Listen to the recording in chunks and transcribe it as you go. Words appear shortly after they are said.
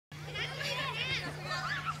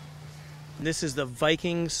This is the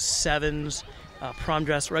Vikings Sevens prom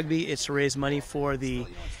dress rugby. It's to raise money for the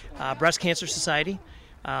Breast Cancer Society.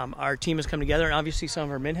 Our team has come together, and obviously some of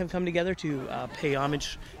our men have come together to pay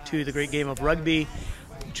homage to the great game of rugby,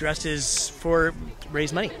 dressed as for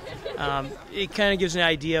raise money. It kind of gives an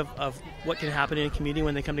idea of what can happen in a community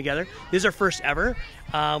when they come together. This is our first ever.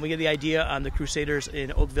 We get the idea on the Crusaders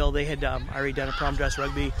in Oakville. They had already done a prom dress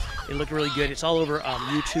rugby. It looked really good. It's all over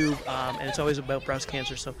YouTube, and it's always about breast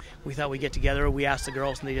cancer. So we thought we'd get together. We asked the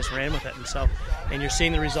girls, and they just ran with it. And you're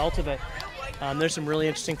seeing the result of it. There's some really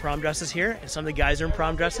interesting prom dresses here, and some of the guys are in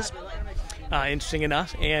prom dresses. Interesting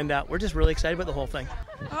enough, and we're just really excited about the whole thing.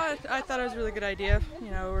 I thought it was a really good idea.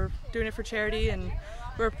 You know, we're doing it for charity, and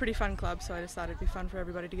we're a pretty fun club, so I just thought it'd be fun for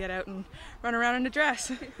everybody to get out and run around in a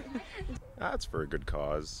dress. It's for a good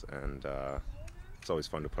cause, and it's always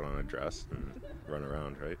fun to put on a dress and run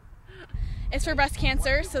around, right? It's for breast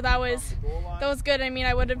cancer, so that was good. I mean,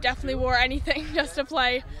 I would have definitely wore anything just to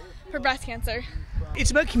play for breast cancer.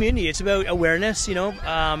 It's about community. It's about awareness. You know,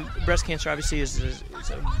 breast cancer obviously it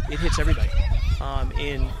hits everybody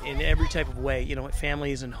in every type of way. You know,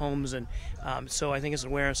 families and homes, and so I think it's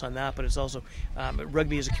awareness on that. But it's also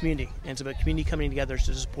rugby is a community, and it's about community coming together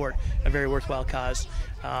to support a very worthwhile cause.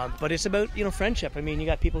 But it's about friendship. I mean, you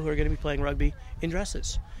got people who are going to be playing rugby in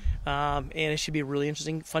dresses, and it should be a really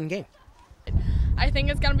interesting, fun game. I think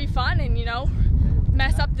it's going to be fun, and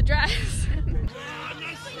mess up the dress.